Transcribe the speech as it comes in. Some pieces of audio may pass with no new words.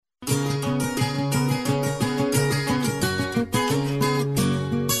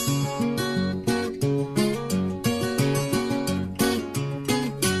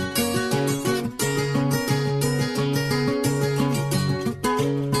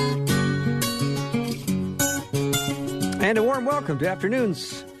And a warm welcome to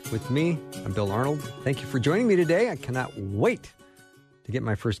Afternoons with me. I'm Bill Arnold. Thank you for joining me today. I cannot wait to get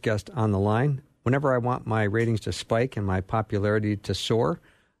my first guest on the line. Whenever I want my ratings to spike and my popularity to soar,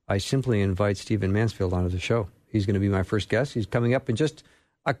 I simply invite Stephen Mansfield onto the show. He's going to be my first guest. He's coming up in just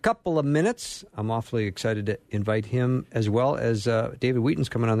a couple of minutes. I'm awfully excited to invite him, as well as David Wheaton's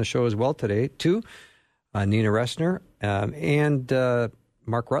coming on the show as well today, too. Nina Ressner and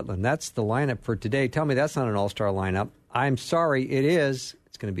Mark Rutland. That's the lineup for today. Tell me that's not an all-star lineup. I'm sorry, it is.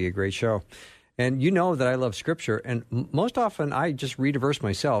 It's going to be a great show. And you know that I love Scripture, and most often I just read a verse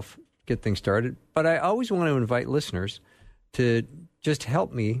myself, get things started. But I always want to invite listeners to just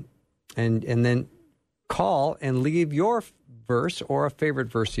help me and then call and leave your verse or a favorite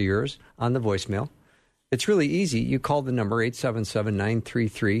verse of yours on the voicemail. It's really easy. You call the number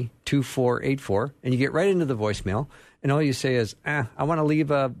 877-933-2484, and you get right into the voicemail. And all you say is, I want to leave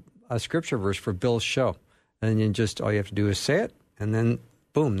a Scripture verse for Bill's show. And then all you have to do is say it, and then,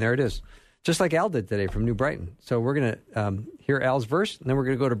 boom, there it is. Just like Al did today from New Brighton. So we're going to hear Al's verse, and then we're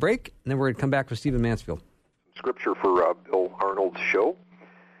going to go to break, and then we're going to come back with Stephen Mansfield. Scripture for Bill Arnold's show.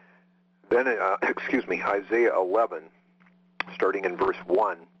 Then, Isaiah 11, starting in verse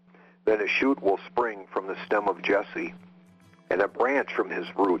 1. Then a shoot will spring from the stem of Jesse, and a branch from his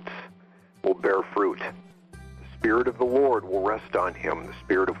roots will bear fruit. The Spirit of the Lord will rest on him, the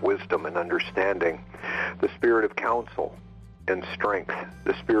Spirit of wisdom and understanding, the Spirit of counsel and strength,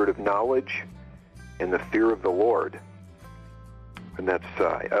 the Spirit of knowledge and the fear of the Lord. And that's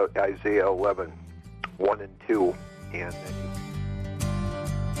Isaiah 11, 1 and 2. And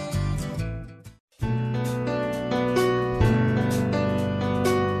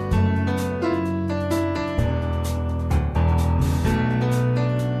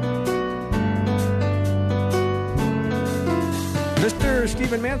Mr.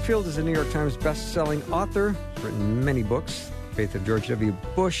 Stephen Mansfield is a New York Times best-selling author. He's written many books: The Faith of George W.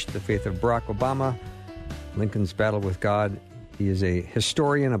 Bush, The Faith of Barack Obama, Lincoln's Battle with God. He is a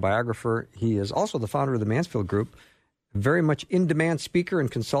historian, a biographer. He is also the founder of the Mansfield Group, very much in-demand speaker and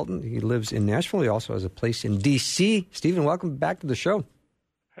consultant. He lives in Nashville. He also has a place in D.C. Stephen, welcome back to the show.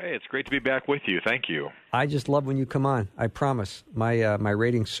 Hey, it's great to be back with you. Thank you. I just love when you come on. I promise. My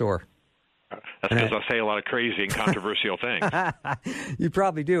ratings soar. That's because I say a lot of crazy and controversial things. You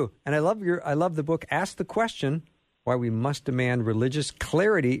probably do. And I love the book, Ask the Question, Why We Must Demand Religious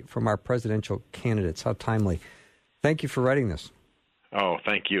Clarity from Our Presidential Candidates. How timely. Thank you for writing this. Oh,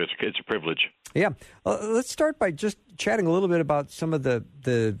 thank you. It's a privilege. Yeah. Let's start by just chatting a little bit about some of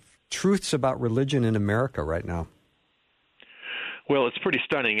the truths about religion in America right now. Well, it's pretty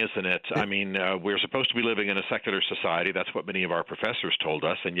stunning, isn't it? I mean, we're supposed to be living in a secular society. That's what many of our professors told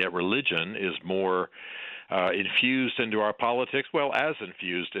us, and yet religion is more infused into our politics, well, as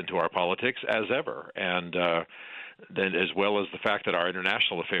infused into our politics as ever. And then, as well as the fact that our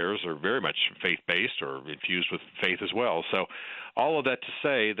international affairs are very much faith-based or infused with faith as well. So all of that to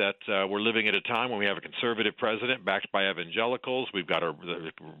say that we're living at a time when we have a conservative president backed by evangelicals. We've got a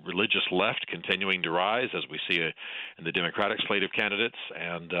religious left continuing to rise, as we see in the Democratic slate of candidates.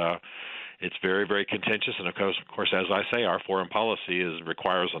 And it's very, very contentious. And, of course, as I say, our foreign policy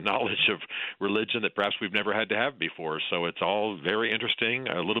requires a knowledge of religion that perhaps we've never had to have before. So it's all very interesting,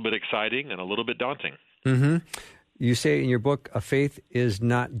 a little bit exciting, and a little bit daunting. Mm-hmm. You say in your book, a faith is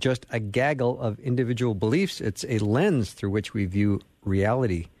not just a gaggle of individual beliefs. It's a lens through which we view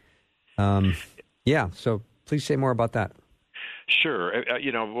reality. So please say more about that. Sure.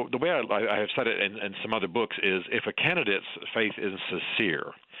 The way I have said it in some other books is if a candidate's faith is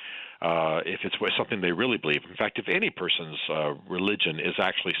sincere, if it's something they really believe. In fact, if any person's religion is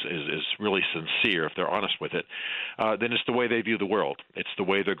really sincere, if they're honest with it, then it's the way they view the world. It's the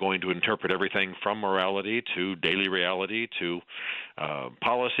way they're going to interpret everything from morality to daily reality to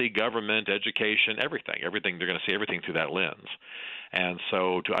policy, government, education, everything. They're going to see everything through that lens. And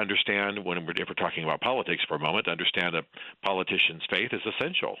so to understand, if we're talking about politics for a moment, to understand a politician's faith is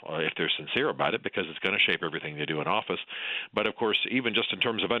essential if they're sincere about it, because it's going to shape everything they do in office. But, of course, even just in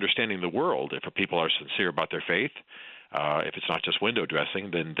terms of understanding the world, if people are sincere about their faith, if it's not just window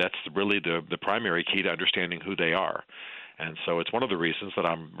dressing, then that's really the primary key to understanding who they are. And so it's one of the reasons that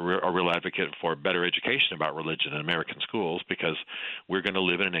I'm a real advocate for better education about religion in American schools, because we're going to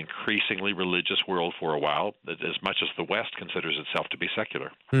live in an increasingly religious world for a while, as much as the West considers itself to be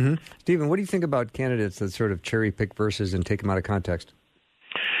secular. Mm-hmm. Stephen, what do you think about candidates that sort of cherry-pick verses and take them out of context?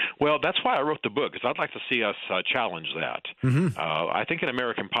 Well, that's why I wrote the book, because I'd like to see us challenge that. Mm-hmm. I think in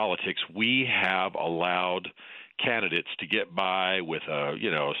American politics we have allowed candidates to get by with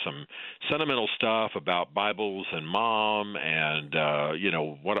some sentimental stuff about Bibles and mom and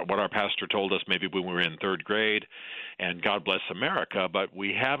what our pastor told us maybe when we were in third grade, and God bless America, but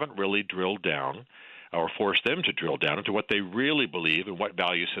we haven't really drilled down or force them to drill down into what they really believe and what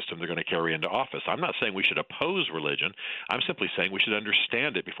value system they're going to carry into office. I'm not saying we should oppose religion. I'm simply saying we should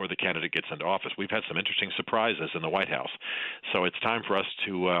understand it before the candidate gets into office. We've had some interesting surprises in the White House. So it's time for us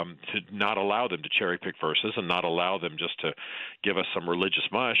to not allow them to cherry-pick verses and not allow them just to give us some religious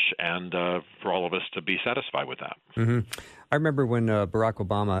mush and for all of us to be satisfied with that. Mm-hmm. I remember when Barack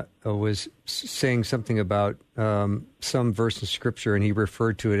Obama was saying something about some verse in Scripture, and he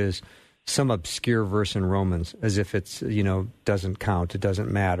referred to it as some obscure verse in Romans, as if it's, doesn't count, it doesn't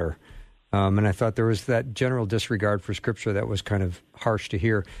matter. And I thought there was that general disregard for Scripture that was kind of harsh to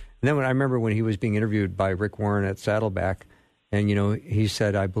hear. And then I remember when he was being interviewed by Rick Warren at Saddleback, and, he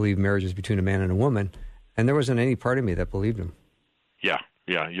said, I believe marriage is between a man and a woman. And there wasn't any part of me that believed him. Yeah,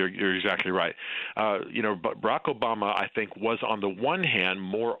 you're exactly right. But Barack Obama, I think, was on the one hand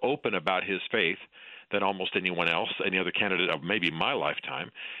more open about his faith than almost anyone else, any other candidate of maybe my lifetime.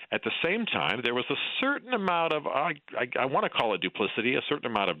 At the same time, there was a certain amount of, I want to call it duplicity, a certain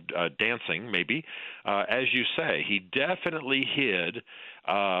amount of dancing, maybe. As you say, he definitely hid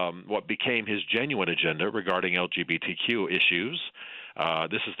what became his genuine agenda regarding LGBTQ issues.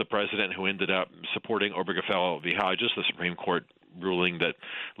 This is the president who ended up supporting Obergefell v. Hodges, the Supreme Court ruling that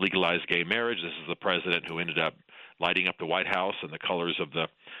legalized gay marriage. This is the president who ended up lighting up the White House in the colors of the,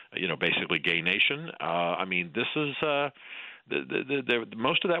 basically gay nation. This is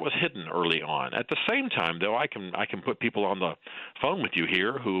most of that was hidden early on. At the same time, though, I can put people on the phone with you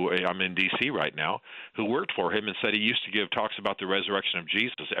here who I'm in D.C. right now who worked for him and said he used to give talks about the resurrection of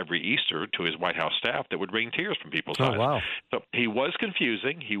Jesus every Easter to his White House staff that would bring tears from people's eyes. Wow. So he was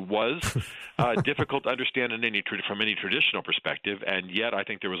confusing. He was difficult to understand from any traditional perspective, and yet I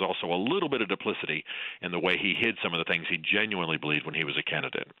think there was also a little bit of duplicity in the way he hid some of the things he genuinely believed when he was a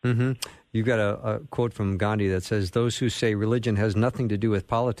candidate. Mm-hmm. You've got a quote from Gandhi that says, "Those who say religion has nothing to do with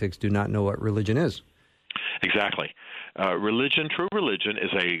politics do not know what religion is." Exactly. True religion is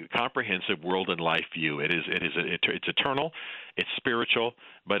a comprehensive world and life view. It's eternal, it's spiritual,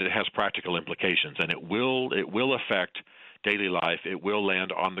 but it has practical implications, and it will affect daily life. It will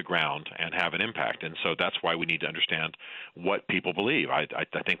land on the ground and have an impact, and so that's why we need to understand what people believe. I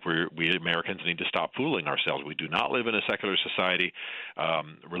think we Americans need to stop fooling ourselves. We do not live in a secular society.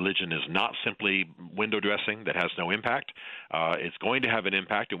 Religion is not simply window dressing that has no impact. It's going to have an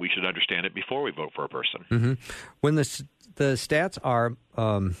impact, and we should understand it before we vote for a person. Mm-hmm. When the stats are,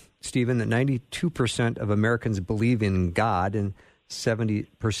 Stephen, that 92% of Americans believe in God and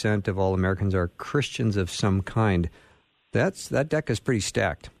 70% of all Americans are Christians of some kind, that deck is pretty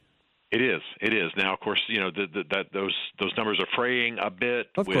stacked. It is. Now, of course, those numbers are fraying a bit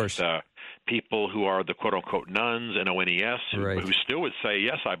with people who are the quote-unquote nuns, N-O-N-E-S, who still would say,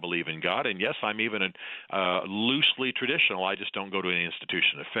 yes, I believe in God, and yes, I'm even loosely traditional. I just don't go to any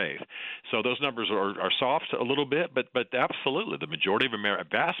institution of faith. So those numbers are soft a little bit, but absolutely, the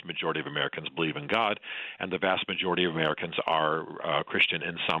vast majority of Americans believe in God, and the vast majority of Americans are Christian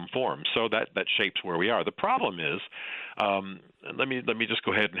in some form. So that shapes where we are. The problem is, let me just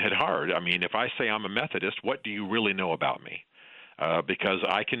go ahead and hit hard. I mean, if I say I'm a Methodist, what do you really know about me? Because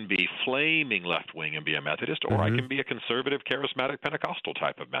I can be flaming left-wing and be a Methodist, or I can be a conservative, charismatic, Pentecostal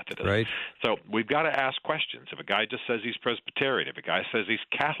type of Methodist. Right. So we've got to ask questions. If a guy just says he's Presbyterian, if a guy says he's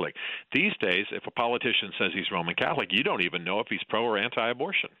Catholic, these days, if a politician says he's Roman Catholic, you don't even know if he's pro or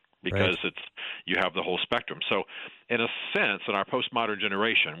anti-abortion, because you have the whole spectrum. So in a sense, in our postmodern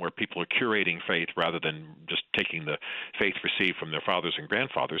generation, where people are curating faith rather than just taking the faith received from their fathers and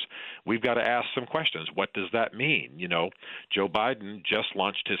grandfathers, we've got to ask some questions. What does that mean? Joe Biden just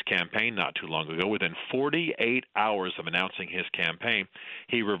launched his campaign not too long ago. Within 48 hours of announcing his campaign,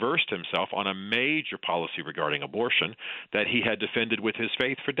 he reversed himself on a major policy regarding abortion that he had defended with his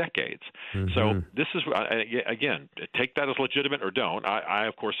faith for decades. Mm-hmm. So this is, again, take that as legitimate or don't. I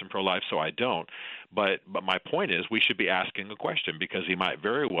of course, am pro-life, so I don't. But my point is, we should be asking a question, because he might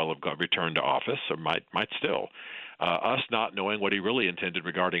very well have returned to office, or might still. Us not knowing what he really intended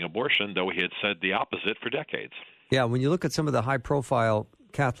regarding abortion, though he had said the opposite for decades. Yeah, when you look at some of the high-profile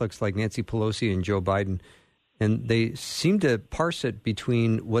Catholics like Nancy Pelosi and Joe Biden, and they seem to parse it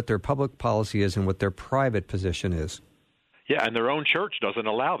between what their public policy is and what their private position is. Yeah, and their own church doesn't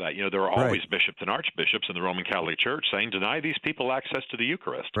allow that. There are always bishops and archbishops in the Roman Catholic Church saying, deny these people access to the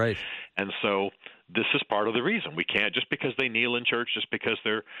Eucharist. Right. And so this is part of the reason. We can't, just because they kneel in church, just because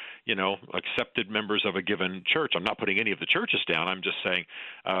they're, accepted members of a given church. I'm not putting any of the churches down. I'm just saying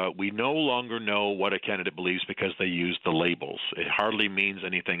we no longer know what a candidate believes because they use the labels. It hardly means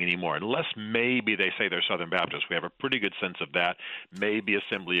anything anymore, unless maybe they say they're Southern Baptist. We have a pretty good sense of that. Maybe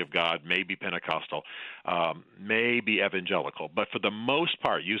Assembly of God, maybe Pentecostal, maybe evangelical. But for the most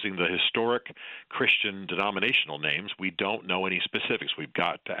part, using the historic Christian denominational names, we don't know any specifics. We've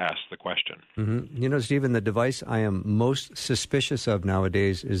got to ask the question. Mm-hmm. Stephen, the device I am most suspicious of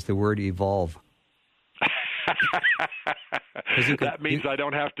nowadays is the word evolve. That means I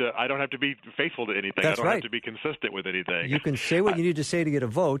don't have to be faithful to anything. That's I don't right. have to be consistent with anything. You can say what you need to say to get a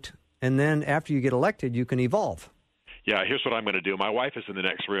vote, and then after you get elected, you can evolve. Yeah, here's what I'm going to do. My wife is in the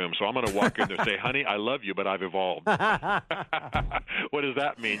next room, so I'm going to walk in there and say, honey, I love you, but I've evolved. What does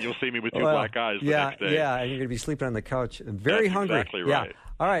that mean? You'll see me with two black eyes the next day. Yeah, and you're going to be sleeping on the couch. Very That's hungry. Exactly right. Yeah.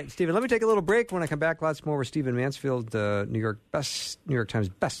 All right, Stephen, let me take a little break. When I come back, lots more with Stephen Mansfield, New York Times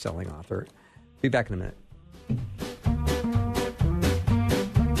best-selling author. Be back in a minute.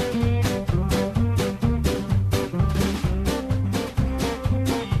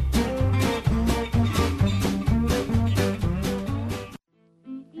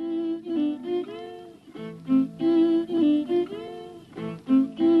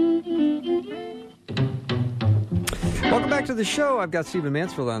 Welcome back to the show. I've got Stephen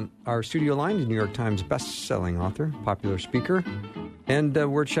Mansfield on our studio line, the New York Times best-selling author, popular speaker. And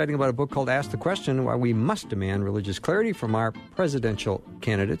we're chatting about a book called Ask the Question, Why We Must Demand Religious Clarity from Our Presidential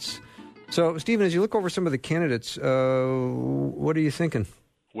Candidates. So, Stephen, as you look over some of the candidates, what are you thinking?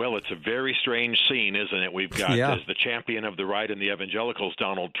 Well, it's a very strange scene, isn't it? We've got as the champion of the right and the evangelicals,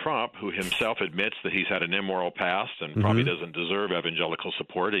 Donald Trump, who himself admits that he's had an immoral past and probably doesn't deserve evangelical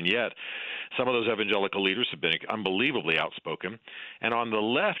support, and yet some of those evangelical leaders have been unbelievably outspoken. And on the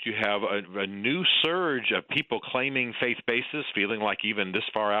left, you have a new surge of people claiming faith bases, feeling like even this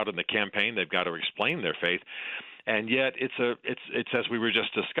far out in the campaign they've got to explain their faith. And yet it's as we were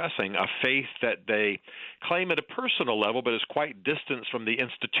just discussing, a faith that they claim at a personal level, but is quite distant from the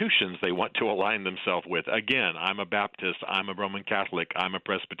institutions they want to align themselves with. Again, I'm a Baptist, I'm a Roman Catholic, I'm a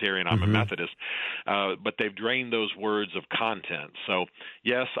Presbyterian, I'm a Methodist, but they've drained those words of content. So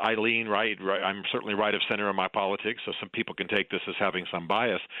yes, I lean right. I'm certainly right of center in my politics, so some people can take this as having some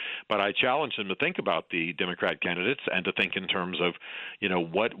bias, but I challenge them to think about the Democrat candidates and to think in terms of,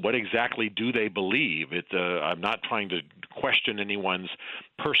 what exactly do they believe? I'm not trying to question anyone's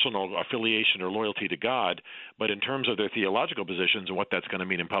personal affiliation or loyalty to God, but in terms of their theological positions and what that's going to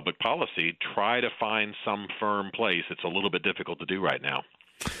mean in public policy, try to find some firm place. It's a little bit difficult to do right now.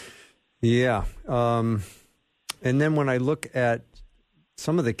 Yeah. And then when I look at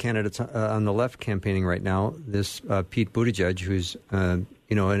some of the candidates on the left campaigning right now, this Pete Buttigieg, who's in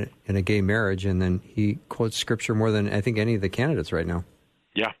a gay marriage, and then he quotes scripture more than I think any of the candidates right now.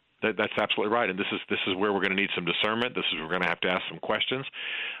 Yeah. That's absolutely right, and this is where we're going to need some discernment. This is where we're going to have to ask some questions.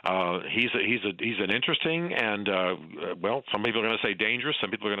 He's an interesting and some people are going to say dangerous.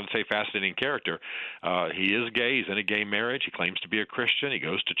 Some people are going to say fascinating character. He is gay. He's in a gay marriage. He claims to be a Christian. He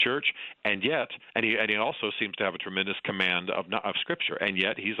goes to church, and yet he also seems to have a tremendous command of Scripture. And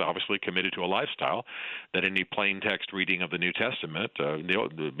yet he's obviously committed to a lifestyle that any plain text reading of the New Testament,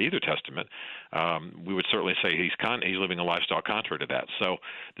 either Testament, we would certainly say he's living a lifestyle contrary to that. So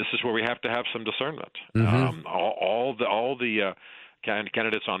this is where we have to have some discernment. All the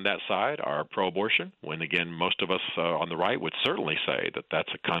candidates on that side are pro-abortion, when, again, most of us on the right would certainly say that that's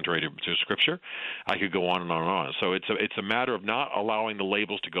contrary to Scripture. I could go on and on and on. So it's a matter of not allowing the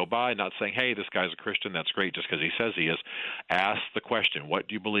labels to go by, not saying, hey, this guy's a Christian, that's great just because he says he is. Ask the question, what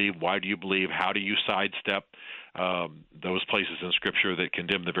do you believe? Why do you believe? How do you sidestep those places in Scripture that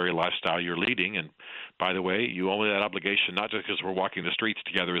condemn the very lifestyle you're leading? And by the way, you owe that obligation not just because we're walking the streets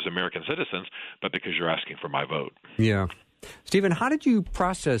together as American citizens, but because you're asking for my vote. Yeah. Stephen, how did you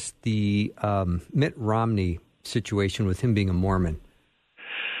process the Mitt Romney situation with him being a Mormon?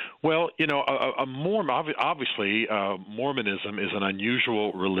 Well, a Mormon, obviously, Mormonism is an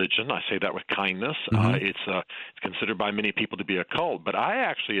unusual religion. I say that with kindness. It's considered by many people to be a cult, but I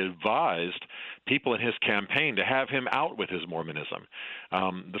actually advised people in his campaign to have him out with his Mormonism.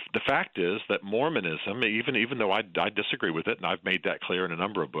 The fact is that Mormonism, even though I disagree with it, and I've made that clear in a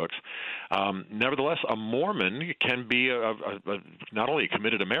number of books, nevertheless, a Mormon can be not only a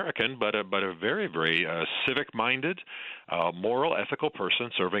committed American, but a very, very civic-minded, moral, ethical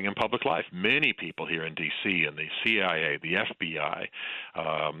person serving in public life. Many people here in D.C. and the CIA, the FBI,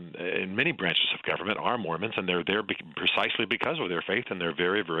 and many branches of government are Mormons, and they're there precisely because of their faith, and they're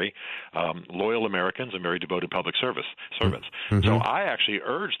very, very loyal Americans and very devoted public servants. Mm-hmm. So I actually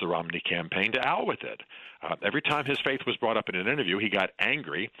urged the Romney campaign to out with it. Every time his faith was brought up in an interview, he got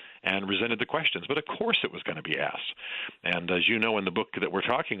angry and resented the questions. But of course it was going to be asked. And as you know, in the book that we're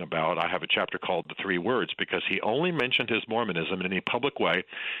talking about, I have a chapter called The Three Words, because he only mentioned his Mormonism in any public way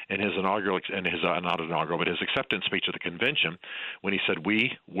in his inaugural, and his not inaugural, but his acceptance speech at the convention, when he said,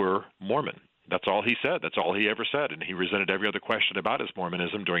 "We were Mormon." That's all he said. That's all he ever said. And he resented every other question about his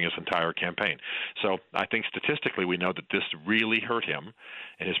Mormonism during his entire campaign. So I think statistically we know that this really hurt him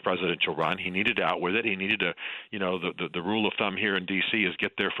in his presidential run. He needed to out with it. He needed to, the rule of thumb here in D.C. is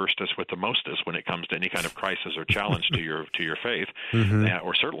get there firstest with the mostest when it comes to any kind of crisis or challenge to your faith, mm-hmm.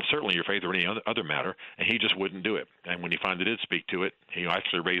 Or certainly your faith or any other matter. And he just wouldn't do it. And when he finally did speak to it, he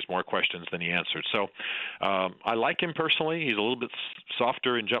actually raised more questions than he answered. So I like him personally. He's a little bit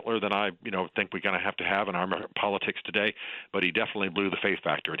softer and gentler than I, think we're going to have in our politics today, but he definitely blew the faith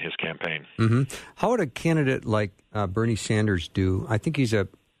factor in his campaign. Mm-hmm. How would a candidate like Bernie Sanders do? I think he's a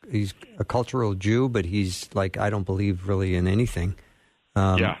cultural Jew, but he's like, I don't believe really in anything.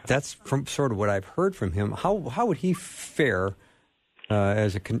 That's from sort of what I've heard from him. How would he fare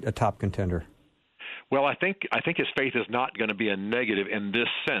as a top contender? Well, I think his faith is not going to be a negative in this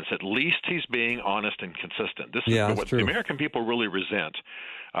sense. At least he's being honest and consistent. This is what the American people really resent.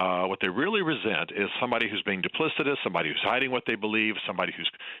 What they really resent is somebody who's being duplicitous, somebody who's hiding what they believe, somebody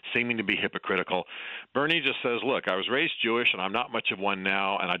who's seeming to be hypocritical. Bernie just says, look, I was raised Jewish, and I'm not much of one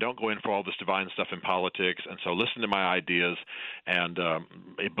now, and I don't go in for all this divine stuff in politics, and so listen to my ideas. And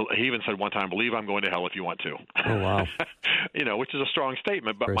he even said one time, believe I'm going to hell if you want to. Oh, wow. Which is a strong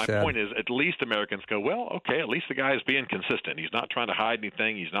statement, but my point is at least Americans go, well, okay, at least the guy is being consistent. He's not trying to hide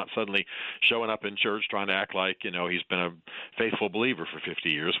anything. He's not suddenly showing up in church trying to act like, he's been a faithful believer for 50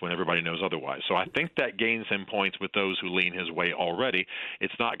 years. When everybody knows otherwise. So I think that gains him points with those who lean his way already.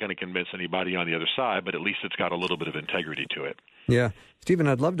 It's not going to convince anybody on the other side, but at least it's got a little bit of integrity to it. Yeah. Stephen,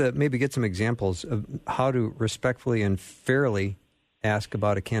 I'd love to maybe get some examples of how to respectfully and fairly ask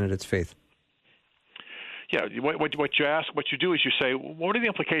about a candidate's faith. Yeah, what you ask, what you do is you say, what are the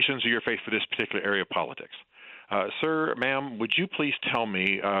implications of your faith for this particular area of politics? Sir, ma'am, would you please tell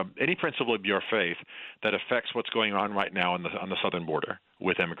me any principle of your faith that affects what's going on right now on the southern border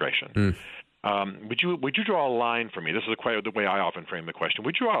with immigration? Would you draw a line for me? This is the way I often frame the question.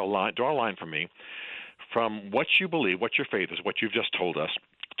 Would you draw a line for me from what you believe, what your faith is, what you've just told us,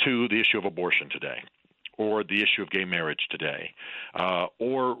 to the issue of abortion today, or the issue of gay marriage today,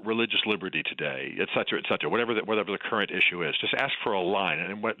 or religious liberty today, et cetera, whatever the current issue is? Just ask for a line.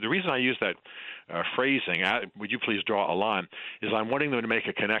 And the reason I use that phrasing, would you please draw a line, is I'm wanting them to make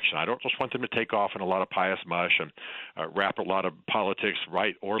a connection. I don't just want them to take off in a lot of pious mush and wrap a lot of politics,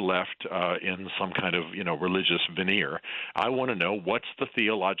 right or left, in some kind of religious veneer. I want to know what's the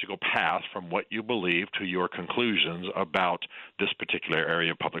theological path from what you believe to your conclusions about this particular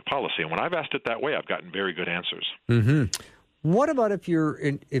area of public policy. And when I've asked it that way, I've gotten very good answers. Mm-hmm. What about if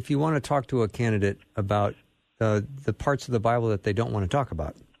you want to talk to a candidate about the parts of the Bible that they don't want to talk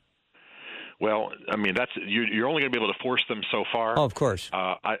about? Well, I mean, you're only going to be able to force them so far. Oh, of course.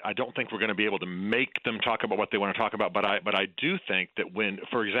 I don't think we're going to be able to make them talk about what they want to talk about. But I do think that when,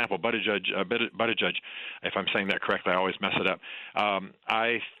 for example, Buttigieg, if I'm saying that correctly, I always mess it up.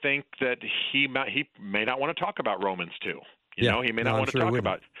 I think that he may not want to talk about Romans 2. He may not want to talk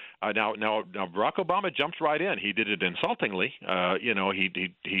about. Now, Barack Obama jumped right in. He did it insultingly.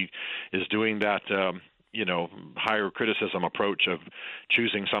 He is doing that. Higher criticism approach of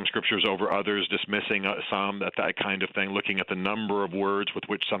choosing some scriptures over others, dismissing some, that kind of thing, looking at the number of words with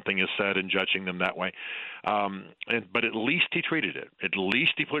which something is said and judging them that way. But at least he treated it. At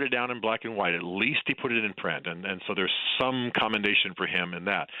least he put it down in black and white. At least he put it in print. And so there's some commendation for him in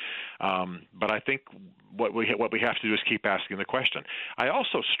that. But I think what we have to do is keep asking the question. I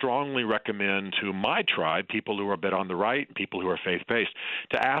also strongly recommend to my tribe, people who are a bit on the right, people who are faith-based,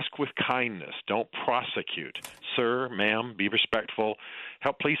 to ask with kindness. Don't prosecute. Sir, ma'am, be respectful.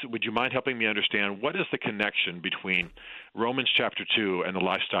 Please, would you mind helping me understand what is the connection between Romans chapter 2 and the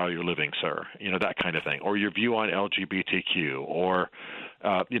lifestyle you're living, sir? That kind of thing. Or your view on LGBTQ, or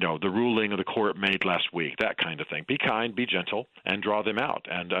the ruling of the court made last week, that kind of thing. Be kind, be gentle, and draw them out.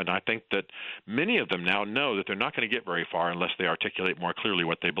 And I think that many of them now know that they're not going to get very far unless they articulate more clearly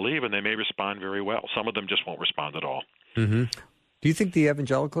what they believe, and they may respond very well. Some of them just won't respond at all. Mm-hmm. Do you think the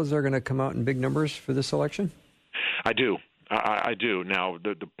evangelicals are going to come out in big numbers for this election? I do. I do. Now,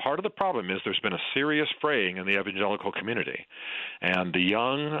 the part of the problem is there's been a serious fraying in the evangelical community, and the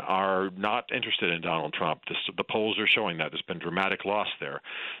young are not interested in Donald Trump. The polls are showing that. There's been dramatic loss there.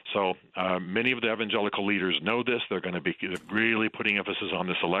 So many of the evangelical leaders know this. They're going to be really putting emphasis on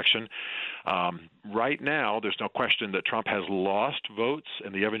this election. Right now, there's no question that Trump has lost votes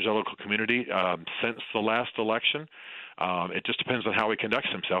in the evangelical community since the last election. It just depends on how he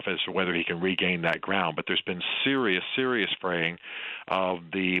conducts himself as to whether he can regain that ground. But there's been serious fraying of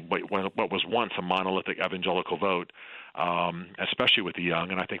what was once a monolithic evangelical vote, especially with the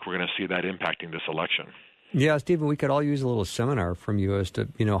young, and I think we're going to see that impacting this election. Yeah, Stephen, we could all use a little seminar from you as to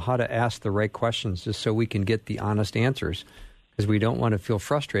how to ask the right questions, just so we can get the honest answers, because we don't want to feel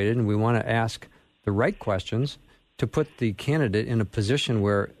frustrated, and we want to ask the right questions to put the candidate in a position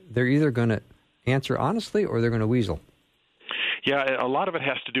where they're either going to answer honestly or they're going to weasel. Yeah, a lot of it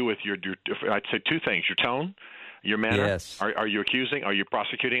has to do with your I'd say two things: your tone, your manner. Yes. Are you accusing? Are you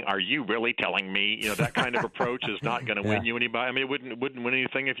prosecuting? Are you really telling me? That kind of approach is not going to win you anybody. I mean, it wouldn't win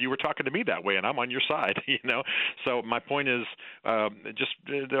anything if you were talking to me that way, and I'm on your side. So my point is, just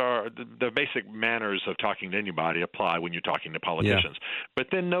the basic manners of talking to anybody apply when you're talking to politicians. Yeah. But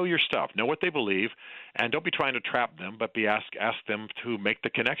then know your stuff, know what they believe, and don't be trying to trap them, but ask them to make the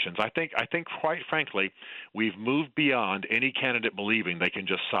connections. I think quite frankly, we've moved beyond any candidate believing they can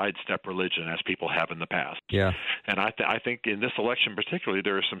just sidestep religion as people have in the past. Yeah. And I think in this election particularly,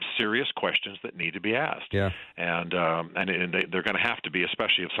 there are some serious questions that need to be asked. Yeah. And they're going to have to be,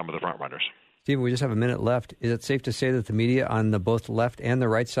 especially of some of the front runners. Stephen, we just have a minute left. Is it safe to say that the media on both the left and the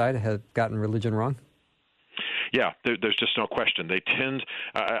right side have gotten religion wrong? Yeah, there's just no question. They tend,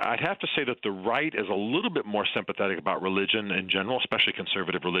 I'd have to say that the right is a little bit more sympathetic about religion in general, especially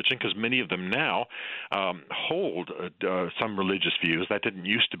conservative religion, because many of them now hold some religious views. That didn't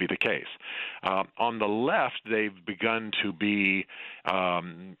used to be the case. On the left, they've begun to be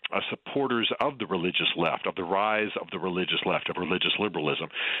supporters of the religious left, of the rise of the religious left, of religious liberalism.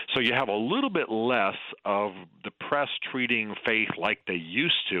 So you have a little bit less of the press treating faith like they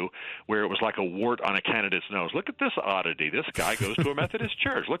used to, where it was like a wart on a candidate's nose. Look at this oddity. This guy goes to a Methodist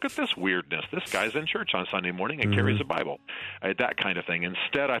church. Look at this weirdness. This guy's in church on Sunday morning and carries a Bible. That kind of thing.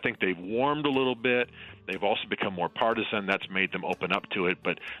 Instead, I think they've warmed a little bit. They've also become more partisan. That's made them open up to it,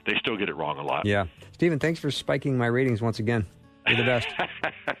 but they still get it wrong a lot. Yeah. Stephen, thanks for spiking my ratings once again. You're the best.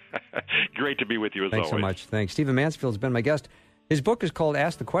 Great to be with you as always. Thanks so much. Thanks. Stephen Mansfield's been my guest. His book is called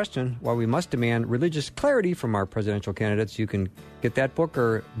Ask the Question, Why We Must Demand Religious Clarity from Our Presidential Candidates. You can get that book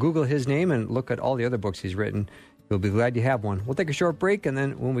or Google his name and look at all the other books he's written. You'll be glad you have one. We'll take a short break, and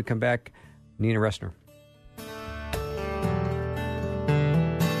then when we come back, Nina Ressner.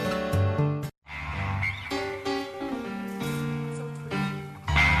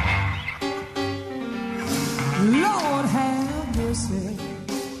 Lord have mercy.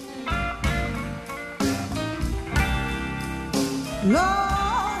 Lord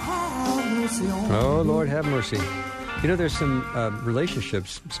have mercy on Oh, Lord have mercy. There's some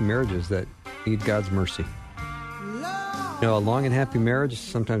relationships, some marriages that need God's mercy. A long and happy marriage,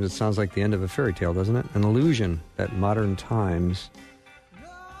 sometimes it sounds like the end of a fairy tale, doesn't it? An illusion that modern times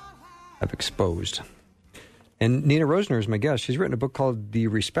have exposed. And Nina Ressner is my guest. She's written a book called The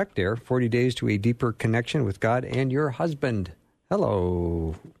Respect Dare, 40 Days to a Deeper Connection with God and Your Husband.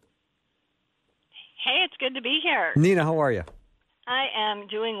 Hello. Hey, it's good to be here. Nina, how are you? I am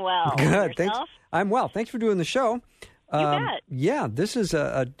doing well. Good. Thanks. I'm well. Thanks for doing the show. You bet. Yeah, this is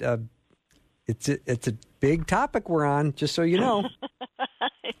it's a big topic we're on, just so you know.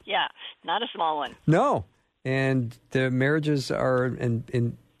 Yeah, not a small one. No. And the marriages are,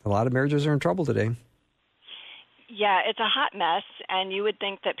 and a lot of marriages are in trouble today. Yeah, it's a hot mess, and you would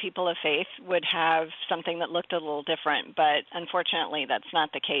think that people of faith would have something that looked a little different, but unfortunately that's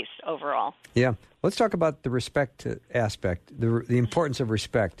not the case overall. Yeah. Let's talk about the respect aspect, the importance of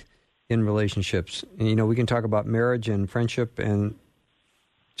respect in relationships. And, we can talk about marriage and friendship and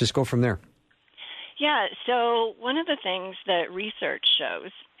just go from there. Yeah, so one of the things that research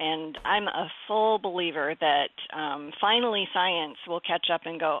shows, and I'm a full believer that finally science will catch up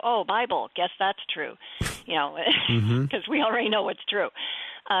and go, oh, Bible, guess that's true, because we already know what's true.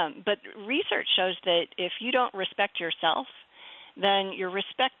 But research shows that if you don't respect yourself, then your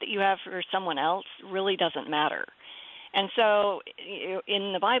respect that you have for someone else really doesn't matter. And so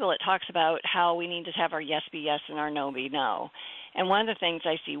in the Bible, it talks about how we need to have our yes be yes and our no be no. And one of the things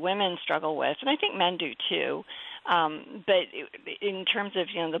I see women struggle with, and I think men do too, but in terms of,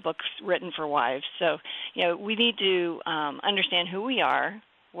 the books written for wives, so, we need to understand who we are,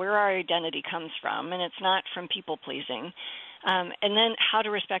 where our identity comes from, and it's not from people-pleasing. And then how to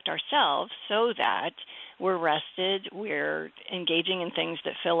respect ourselves so that we're rested, we're engaging in things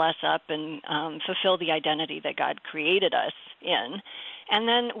that fill us up and fulfill the identity that God created us in. And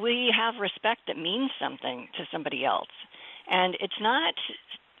then we have respect that means something to somebody else. And it's not,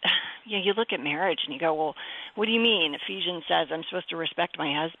 you look at marriage and you go, well, what do you mean? Ephesians says I'm supposed to respect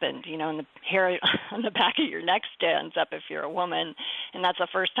my husband, and the hair on the back of your neck stands up if you're a woman, and that's the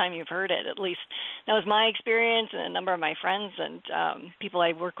first time you've heard it. At least that was my experience, and a number of my friends and people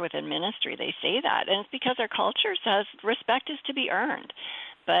I work with in ministry, they say that. And it's because our culture says respect is to be earned.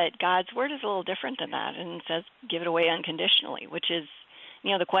 But God's word is a little different than that, and it says give it away unconditionally, which is,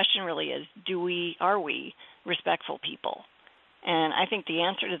 the question really is, are we respectful people? And I think the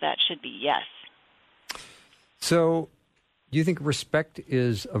answer to that should be yes. So do you think respect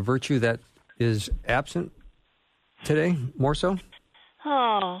is a virtue that is absent today, more so?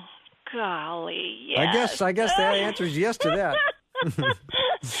 Oh, golly, yes. I guess the answer is yes to that.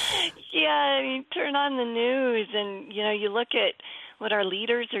 Yeah, turn on the news and, you look at what our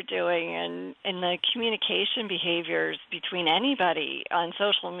leaders are doing and the communication behaviors between anybody on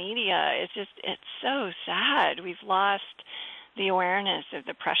social media. It's so sad. We've lost the awareness of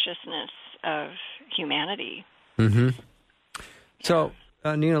the preciousness of humanity. Mm-hmm. So,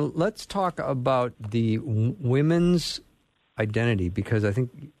 Nina, let's talk about the women's identity, because I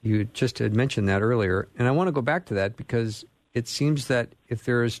think you just had mentioned that earlier. And I want to go back to that because it seems that if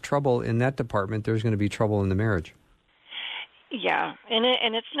there is trouble in that department, there's going to be trouble in the marriage. Yeah,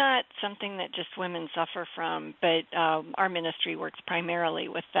 and it's not something that just women suffer from, but our ministry works primarily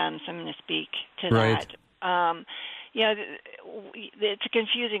with them, so I'm going to speak to right. that. It's a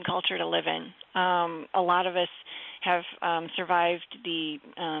confusing culture to live in. A lot of us have survived the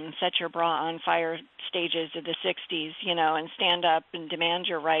set your bra on fire stages of the 60s, and stand up and demand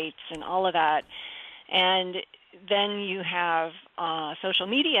your rights and all of that. And then you have social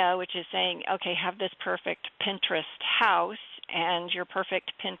media, which is saying, okay, have this perfect Pinterest house and your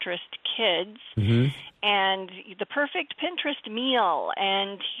perfect Pinterest kids, mm-hmm. and the perfect Pinterest meal,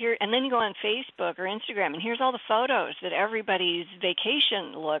 and then you go on Facebook or Instagram, and here's all the photos that everybody's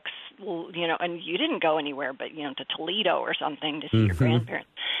vacation looks, and you didn't go anywhere but to Toledo or something to see mm-hmm. your grandparents,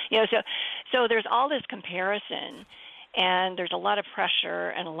 so there's all this comparison. And there's a lot of pressure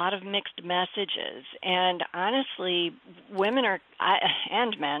and a lot of mixed messages. And honestly, women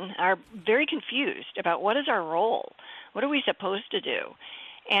and men are very confused about what is our role? What are we supposed to do?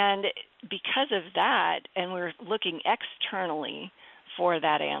 And because of that, and we're looking externally for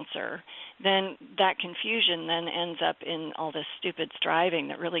that answer, then that confusion then ends up in all this stupid striving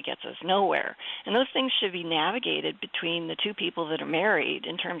that really gets us nowhere. And those things should be navigated between the two people that are married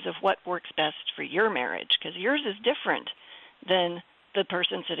in terms of what works best for your marriage, because yours is different than the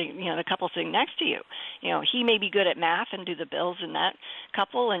person sitting, the couple sitting next to you. He may be good at math and do the bills in that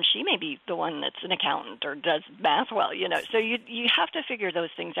couple, and she may be the one that's an accountant or does math well, So you have to figure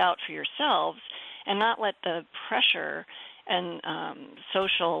those things out for yourselves and not let the pressure and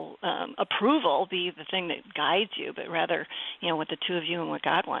social approval be the thing that guides you, but rather, what the two of you and what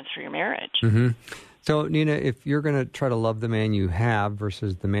God wants for your marriage. Mm-hmm. So, Nina, if you're going to try to love the man you have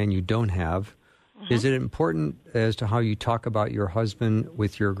versus the man you don't have, mm-hmm. is it important as to how you talk about your husband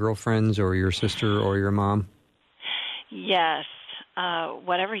with your girlfriends or your sister or your mom? Yes.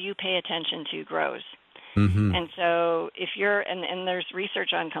 Whatever you pay attention to grows. Mm-hmm. And so if you're, and there's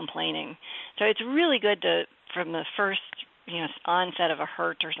research on complaining. So it's really good to, from the first onset of a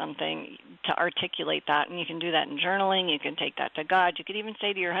hurt or something, to articulate that. And you can do that in journaling. You can take that to God. You could even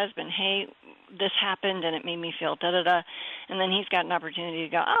say to your husband, hey, this happened and it made me feel da-da-da. And then he's got an opportunity to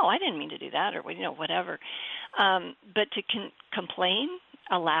go, oh, I didn't mean to do that, or, whatever. But to complain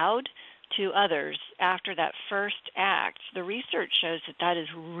aloud to others after that first act, the research shows that is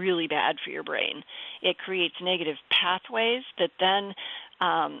really bad for your brain. It creates negative pathways that then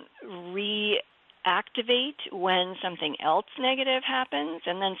reactivate when something else negative happens,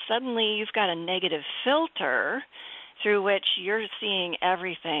 and then suddenly you've got a negative filter through which you're seeing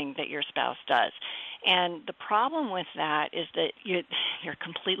everything that your spouse does. And the problem with that is that you're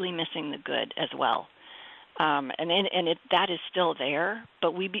completely missing the good as well. That is still there,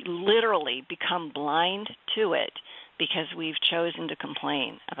 but we literally become blind to it because we've chosen to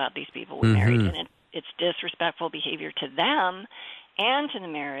complain about these people we married, and it's disrespectful behavior to them and to the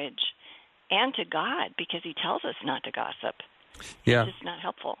marriage and to God, because he tells us not to gossip. Yeah. It's just not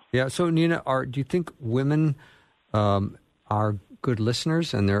helpful. Yeah. So, Nina, do you think women are good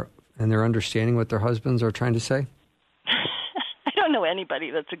listeners and they're understanding what their husbands are trying to say? I don't know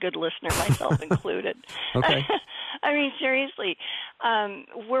anybody that's a good listener, myself included. Okay. I mean, seriously,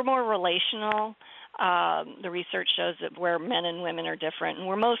 we're more relational. The research shows that where men and women are different, and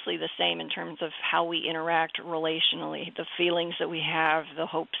we're mostly the same in terms of how we interact relationally, the feelings that we have, the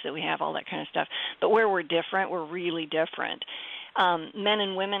hopes that we have, all that kind of stuff. But where we're different, we're really different. Men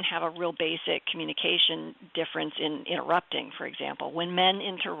and women have a real basic communication difference in interrupting, for example. When men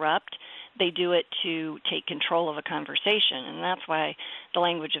interrupt, they do it to take control of a conversation, and that's why the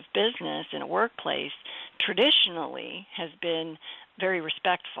language of business in a workplace traditionally has been very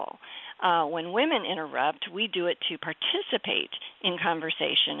respectful. When women interrupt, we do it to participate in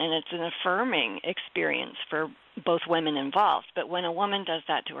conversation, and it's an affirming experience for both women involved. But when a woman does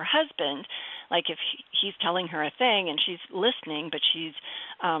that to her husband, like if he's telling her a thing and she's listening, but she's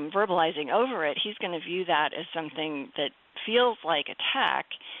verbalizing over it, he's going to view that as something that feels like attack,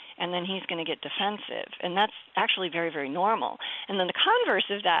 and then he's going to get defensive. And that's actually very, very normal. And then the converse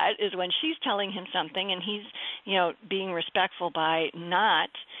of that is when she's telling him something and he's, being respectful by not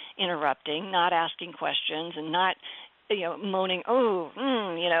interrupting, not asking questions, and not, moaning,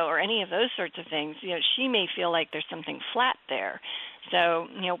 or any of those sorts of things, she may feel like there's something flat there. So,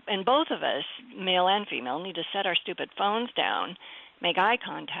 and both of us, male and female, need to set our stupid phones down, make eye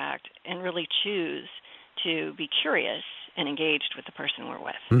contact, and really choose to be curious and engaged with the person we're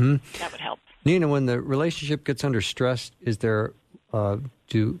with. Mm-hmm. That would help. Nina, when the relationship gets under stress,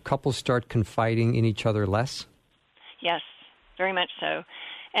 do couples start confiding in each other less? Yes, very much so.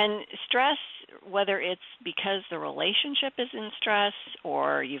 And stress, whether it's because the relationship is in stress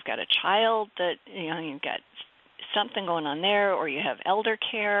or you've got a child that, you've got something going on there, or you have elder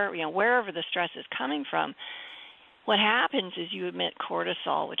care, wherever the stress is coming from, what happens is you emit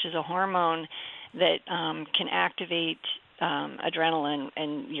cortisol, which is a hormone that can activate adrenaline,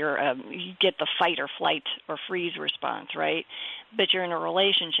 and you get the fight or flight or freeze response, right? But you're in a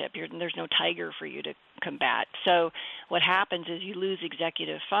relationship. There's no tiger for you to combat. So what happens is you lose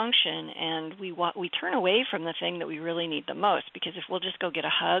executive function, and we turn away from the thing that we really need the most, because if we'll just go get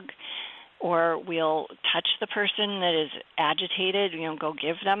a hug, or we'll touch the person that is agitated, go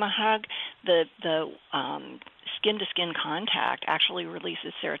give them a hug, the skin-to-skin contact actually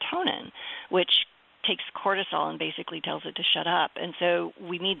releases serotonin, which takes cortisol and basically tells it to shut up. And so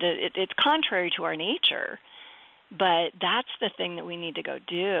we need to, it's contrary to our nature, but that's the thing that we need to go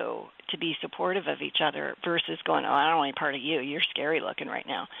do to be supportive of each other versus going, I don't want any part of you. You're scary looking right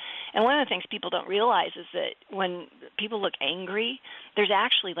now. And one of the things people don't realize is that when people look angry, there's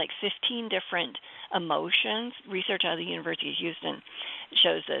actually like 15 different emotions. Research out of the University of Houston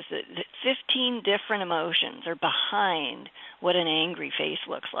shows this, that 15 different emotions are behind what an angry face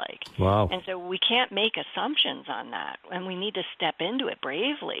looks like. Wow. And so we can't make assumptions on that, and we need to step into it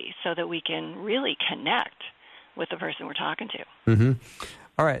bravely so that we can really connect with the person we're talking to. Mm-hmm.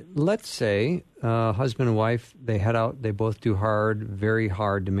 All right, let's say husband and wife, they head out, they both do hard, very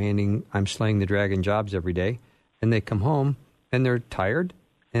hard, demanding, I'm slaying the dragon jobs every day, and they come home and they're tired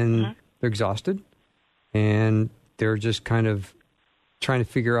and they're exhausted, and they're just kind of trying to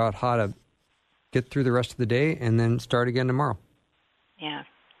figure out how to get through the rest of the day and then start again tomorrow.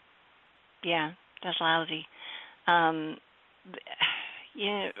 Yeah, that's lousy.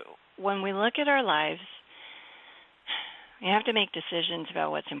 When we look at our lives, we have to make decisions about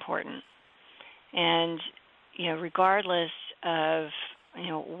what's important. And, regardless of,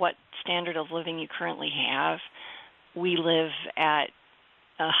 what standard of living you currently have, we live at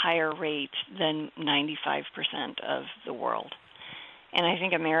a higher rate than 95% of the world. And I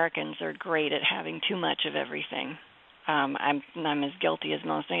think Americans are great at having too much of everything. I'm as guilty as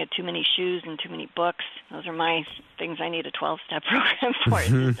most. I get too many shoes and too many books. Those are my things I need a 12-step program for.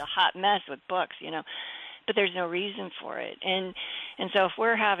 It's just a hot mess with books, But there's no reason for it. And so if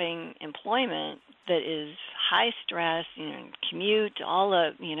we're having employment that is high stress, commute, all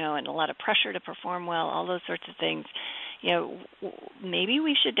the, and a lot of pressure to perform well, all those sorts of things, maybe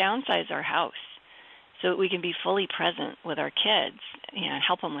we should downsize our house so that we can be fully present with our kids,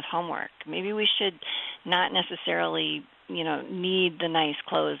 help them with homework. Maybe we should not necessarily, need the nice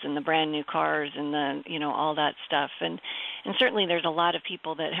clothes and the brand new cars and the, all that stuff. And certainly there's a lot of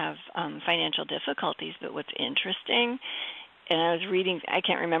people that have financial difficulties, but what's interesting, and I was reading, I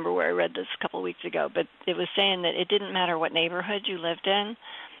can't remember where I read this a couple of weeks ago, but it was saying that it didn't matter what neighborhood you lived in,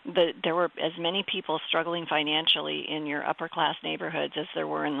 that there were as many people struggling financially in your upper-class neighborhoods as there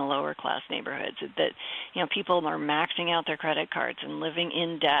were in the lower-class neighborhoods, that, people are maxing out their credit cards and living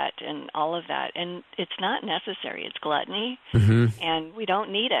in debt and all of that. And it's not necessary. It's gluttony, and we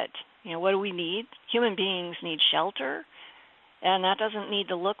don't need it. What do we need? Human beings need shelter, and that doesn't need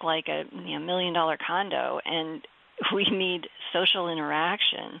to look like a $1 million condo, and we need social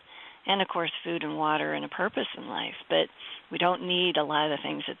interaction and, of course, food and water and a purpose in life. But we don't need a lot of the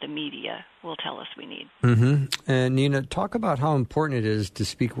things that the media will tell us we need. Mm-hmm. And, Nina, talk about how important it is to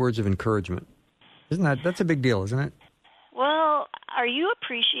speak words of encouragement. That's a big deal, isn't it? Well, are you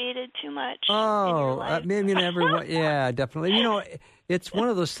appreciated too much in your life? Maybe everyone. Yeah, definitely. It's one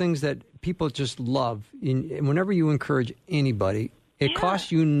of those things that people just love. Whenever you encourage anybody, it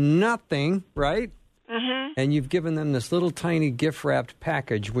costs you nothing, right? Mm-hmm. And you've given them this little tiny gift-wrapped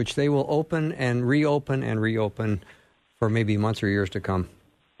package, which they will open and reopen for maybe months or years to come.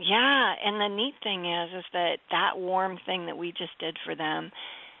 Yeah, and the neat thing is that warm thing that we just did for them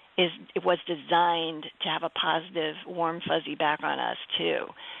it was designed to have a positive, warm, fuzzy back on us too.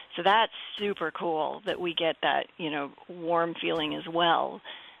 So that's super cool that we get that, warm feeling as well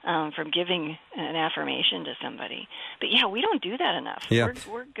from giving an affirmation to somebody. But yeah, we don't do that enough. Yeah.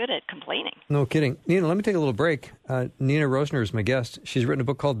 We're good at complaining. No kidding. Nina, let me take a little break. Nina Rosner is my guest. She's written a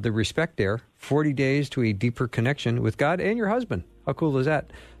book called The Respect Dare, 40 Days to a Deeper Connection with God and Your Husband. How cool is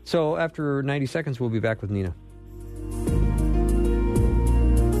that? So after 90 seconds, we'll be back with Nina.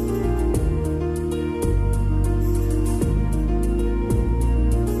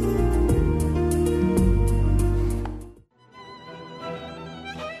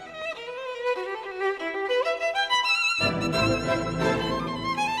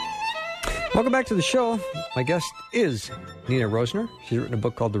 Welcome back to the show. My guest is Nina Rosner. She's written a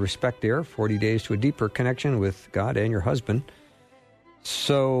book called The Respect Dare, 40 Days to a Deeper Connection with God and Your Husband.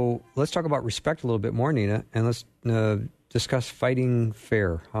 So let's talk about respect a little bit more, Nina, and let's discuss fighting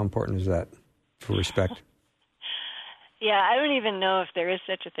fair. How important is that for respect? Yeah, I don't even know if there is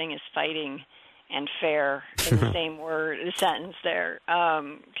such a thing as fighting and fair in the same sentence there,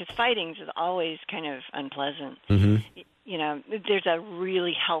 because fighting is always kind of unpleasant. Mm-hmm. There's a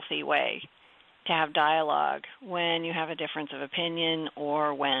really healthy way to have dialogue when you have a difference of opinion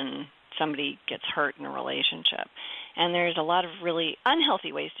or when somebody gets hurt in a relationship. And there's a lot of really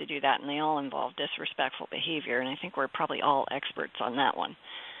unhealthy ways to do that, and they all involve disrespectful behavior, and I think we're probably all experts on that one.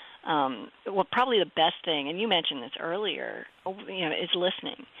 Well, probably the best thing, and you mentioned this earlier, is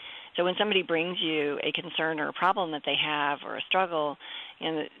listening. So when somebody brings you a concern or a problem that they have or a struggle,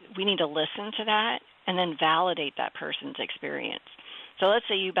 we need to listen to that and then validate that person's experience. So let's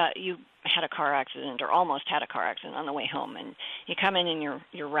say you had a car accident or almost had a car accident on the way home, and you come in and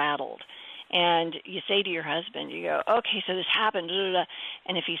you're rattled. And you say to your husband, you go, okay, so this happened, blah, blah, blah.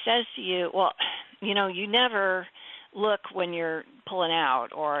 And if he says to you, well, you never look when you're pulling out,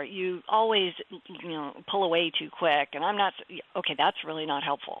 or you always, pull away too quick, and I'm not, okay, that's really not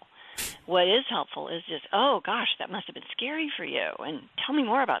helpful. What is helpful is just, oh, gosh, that must have been scary for you, and tell me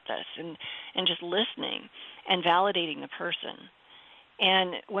more about this, and just listening and validating the person.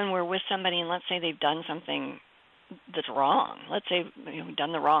 And when we're with somebody, and let's say they've done something that's wrong, let's say we've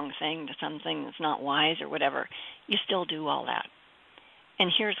done the wrong thing to something that's not wise or whatever, you still do all that.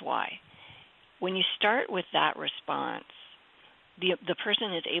 And here's why. When you start with that response, the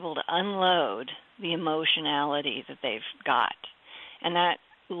person is able to unload the emotionality that they've got, and that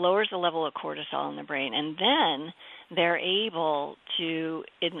lowers the level of cortisol in the brain, and then they're able to,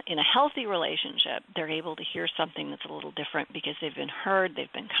 in a healthy relationship, they're able to hear something that's a little different because they've been heard,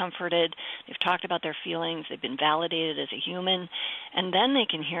 they've been comforted, they've talked about their feelings, they've been validated as a human, and then they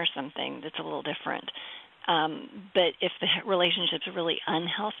can hear something that's a little different. But if the relationship's really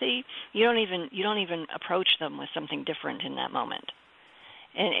unhealthy, you don't even approach them with something different in that moment.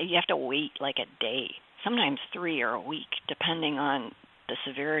 And you have to wait like a day, sometimes 3 or a week, depending on the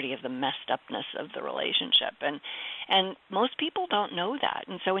severity of the messed upness of the relationship. And most people don't know that.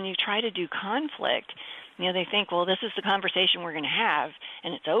 And so when you try to do conflict, they think, well, this is the conversation we're going to have,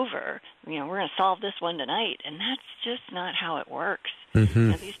 and it's over. We're going to solve this one tonight. And that's just not how it works.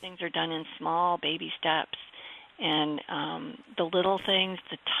 Mm-hmm. These things are done in small baby steps. And the little things,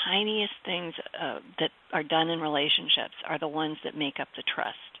 the tiniest things that are done in relationships are the ones that make up the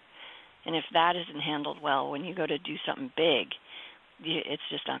trust. And if that isn't handled well, when you go to do something big, it's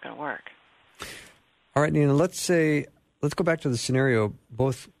just not going to work. All right, Nina, let's go back to the scenario.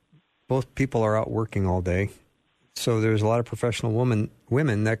 Both people are out working all day. So there's a lot of professional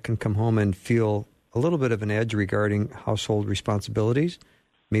women that can come home and feel a little bit of an edge regarding household responsibilities.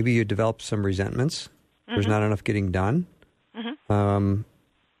 Maybe you develop some resentments. Mm-hmm. There's not enough getting done. Mm-hmm.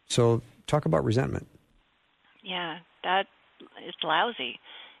 So talk about resentment. Yeah, that is lousy.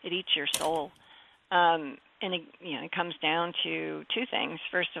 It eats your soul. And it comes down to two things.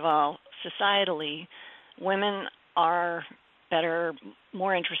 First of all, societally, women are better,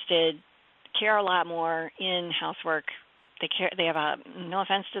 more interested, care a lot more in housework. They have no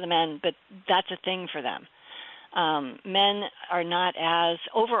offense to the men, but that's a thing for them. Men are not as,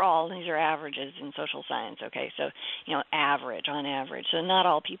 overall, these are averages in social science, okay? So, average, on average. So not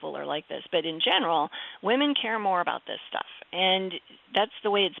all people are like this. But in general, women care more about this stuff. And that's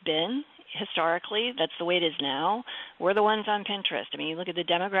the way it's been historically. That's the way it is now. We're the ones on Pinterest. I mean, you look at the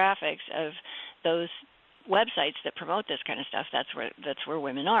demographics of those websites that promote this kind of stuff, that's where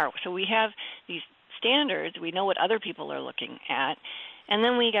women are. So we have these standards. We know what other people are looking at. And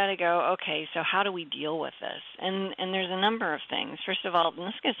then we got to go, okay, so how do we deal with this? And there's a number of things. First of all, and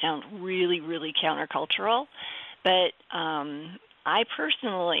this is going to sound really, really countercultural, but I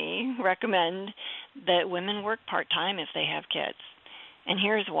personally recommend that women work part-time if they have kids. And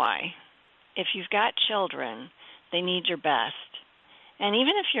here's why. If you've got children, they need your best. And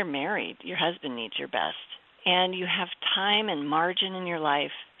even if you're married, your husband needs your best. And you have time and margin in your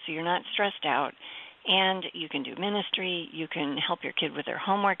life, so you're not stressed out. And you can do ministry, you can help your kid with their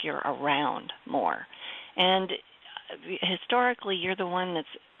homework, you're around more. And historically, you're the one that's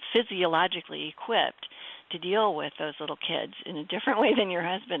physiologically equipped to deal with those little kids in a different way than your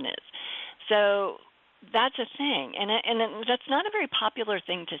husband is. So that's a thing. And that's not a very popular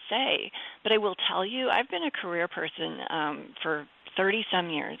thing to say, but I will tell you, I've been a career person for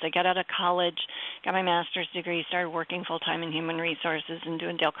 30-some years. I got out of college, got my master's degree, started working full-time in human resources and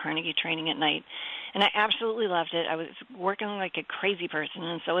doing Dale Carnegie training at night. And I absolutely loved it. I was working like a crazy person,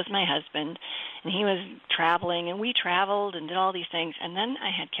 and so was my husband. And he was traveling, and we traveled and did all these things. And then I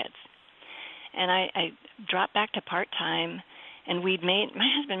had kids. And I dropped back to part-time, and my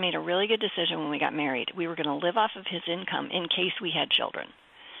husband made a really good decision when we got married. We were going to live off of his income in case we had children.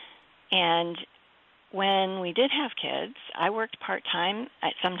 And when we did have kids, I worked part-time.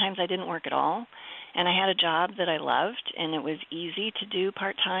 Sometimes I didn't work at all, and I had a job that I loved, and it was easy to do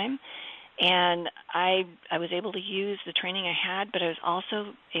part-time. And I was able to use the training I had, but I was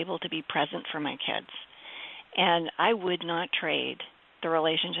also able to be present for my kids. And I would not trade the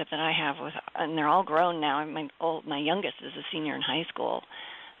relationship that I have with, and they're all grown now. My youngest is a senior in high school,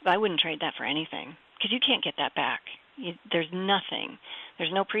 but I wouldn't trade that for anything, because you can't get that back. There's nothing.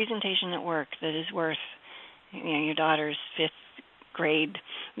 There's no presentation at work that is worth, your daughter's fifth grade,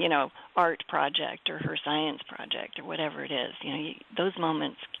 art project or her science project or whatever it is. Those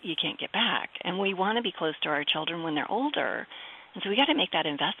moments you can't get back. And we want to be close to our children when they're older, and so we got to make that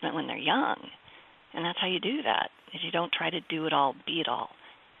investment when they're young. And that's how you do that, is you don't try to do it all, be it all,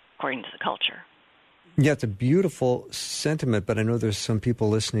 according to the culture. Yeah, it's a beautiful sentiment, but I know there's some people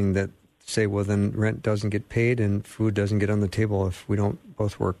listening that say, well, then rent doesn't get paid and food doesn't get on the table if we don't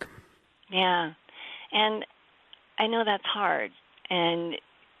both work. Yeah, and I know that's hard. And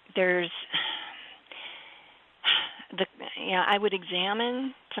I would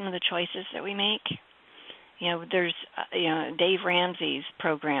examine some of the choices that we make. There's Dave Ramsey's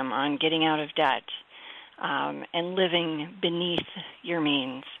program on getting out of debt and living beneath your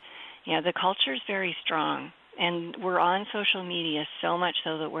means. The culture is very strong. And we're on social media so much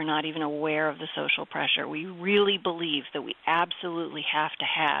so that we're not even aware of the social pressure. We really believe that we absolutely have to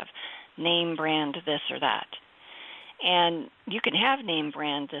have name brand this or that. And you can have name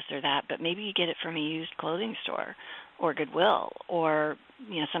brand this or that, but maybe you get it from a used clothing store or Goodwill or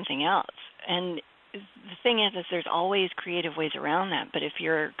something else. And the thing is there's always creative ways around that. But if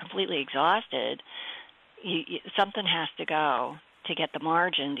you're completely exhausted, something has to go to get the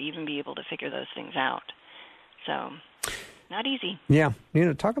margin to even be able to figure those things out. So, not easy. Yeah.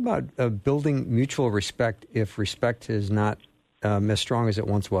 Talk about building mutual respect if respect is not as strong as it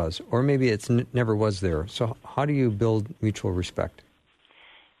once was, or maybe it's never was there. So how do you build mutual respect?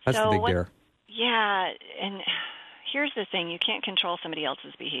 That's the big dare. Yeah, and here's the thing. You can't control somebody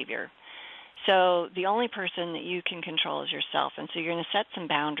else's behavior. So the only person that you can control is yourself. And so you're going to set some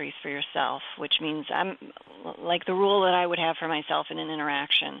boundaries for yourself, which means the rule that I would have for myself in an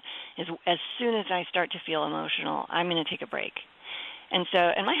interaction is as soon as I start to feel emotional, I'm going to take a break. And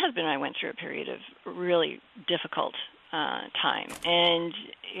my husband and I went through a period of really difficult time. And,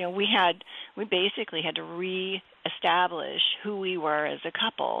 we basically had to reestablish who we were as a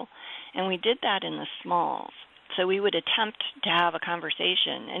couple. And we did that in the smalls. So we would attempt to have a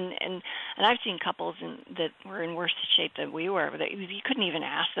conversation, and I've seen couples that were in worse shape than we were. That you couldn't even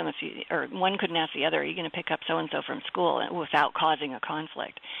ask them or one couldn't ask the other, "Are you going to pick up so and so from school?" without causing a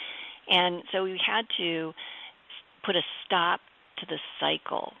conflict. And so we had to put a stop to the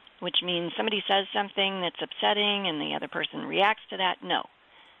cycle, which means somebody says something that's upsetting, and the other person reacts to that. No,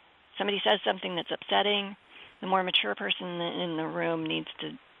 somebody says something that's upsetting. The more mature person in the room needs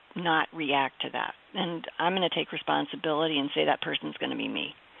to not react to that. And I'm going to take responsibility and say that person's going to be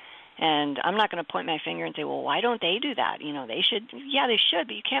me. And I'm not going to point my finger and say, well, why don't they do that? They should. Yeah, they should,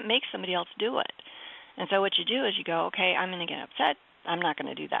 but you can't make somebody else do it. And so what you do is you go, okay, I'm going to get upset. I'm not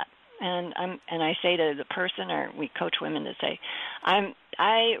going to do that. And I say to the person, or we coach women to say,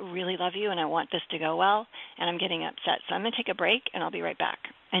 I really love you and I want this to go well, and I'm getting upset. So I'm going to take a break and I'll be right back.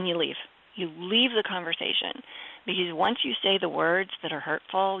 And you leave. You leave the conversation, because once you say the words that are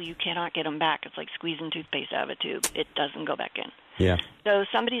hurtful, you cannot get them back. It's like squeezing toothpaste out of a tube. It doesn't go back in. Yeah. So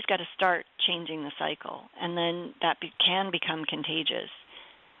somebody's got to start changing the cycle, and then that can become contagious.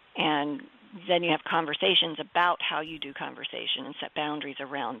 And then you have conversations about how you do conversation and set boundaries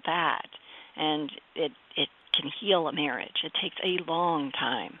around that. And it can heal a marriage. It takes a long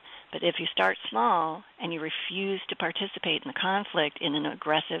time. But if you start small and you refuse to participate in the conflict in an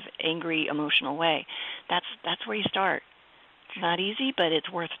aggressive, angry, emotional way, that's where you start. It's not easy, but it's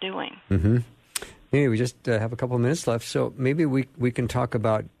worth doing. Mm-hmm. Anyway, we just have a couple of minutes left, so maybe we can talk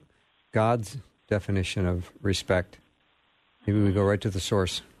about God's definition of respect. Maybe we go right to the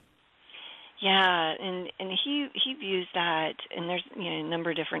source. Yeah, and he views that, and there's a number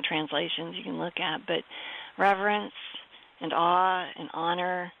of different translations you can look at, but reverence and awe and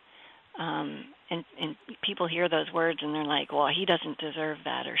honor, and people hear those words and they're like, well, he doesn't deserve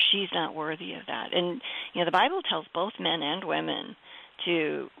that, or she's not worthy of that. And the Bible tells both men and women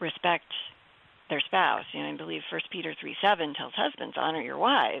to respect their spouse. I believe 1 Peter 3:7 tells husbands, honor your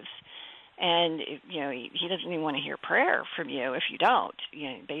wives. And, he doesn't even want to hear prayer from you if you don't.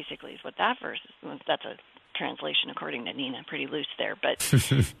 Basically is what that verse is. That's a translation according to Nina, pretty loose there. But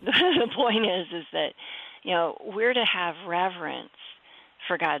the point is that, we're to have reverence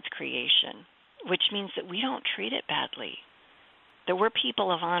for God's creation, which means that we don't treat it badly, that we're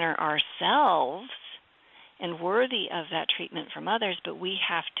people of honor ourselves and worthy of that treatment from others, but we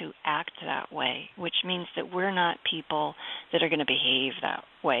have to act that way, which means that we're not people that are going to behave that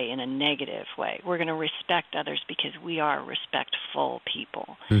way in a negative way. We're going to respect others because we are respectful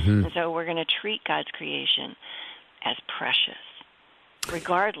people. Mm-hmm. And so we're going to treat God's creation as precious,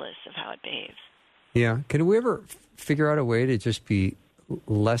 regardless of how it behaves. Yeah. Can we ever figure out a way to just be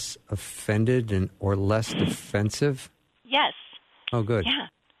less offended or less defensive? Yes. Oh, good.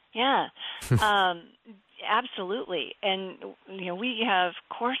 Yeah. Absolutely. And, we have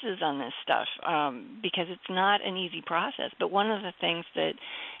courses on this stuff because it's not an easy process. But one of the things that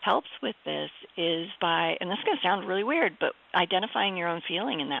helps with this is by, and this is going to sound really weird, but identifying your own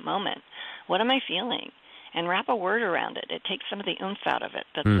feeling in that moment. What am I feeling? And wrap a word around it. It takes some of the oomph out of it.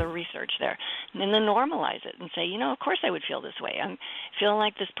 That's the research there. And then normalize it and say, of course I would feel this way. I'm feeling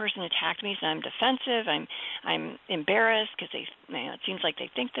like this person attacked me, so I'm defensive. I'm embarrassed because it seems like they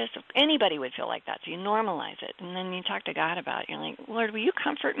think this. Anybody would feel like that. So you normalize it. And then you talk to God about it. You're like, Lord, will you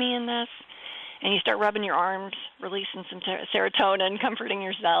comfort me in this? And you start rubbing your arms, releasing some serotonin, comforting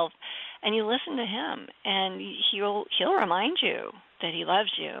yourself. And you listen to him. And he'll remind you that he loves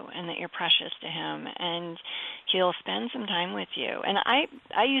you and that you're precious to him, and he'll spend some time with you. And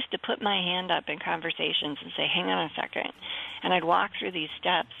I used to put my hand up in conversations and say, hang on a second. And I'd walk through these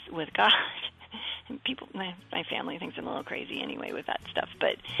steps with God. And people, my family thinks I'm a little crazy anyway with that stuff.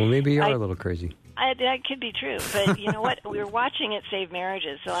 But well, maybe you are a little crazy. That could be true. But you know what? We were watching it save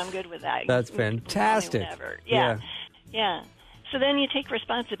marriages, so I'm good with that. That's fantastic. Yeah. So then you take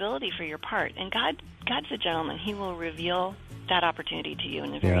responsibility for your part. And God's a gentleman. He will reveal that opportunity to you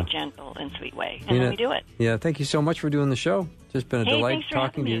in a very gentle and sweet way. And then we do it. Yeah, thank you so much for doing the show. Just been a delight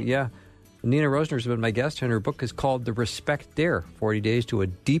talking to you. Yeah. Nina Rosner has been my guest, and her book is called The Respect Dare, 40 Days to a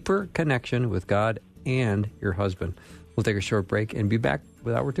Deeper Connection with God and Your Husband. We'll take a short break and be back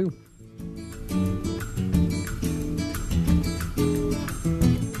with Hour 2.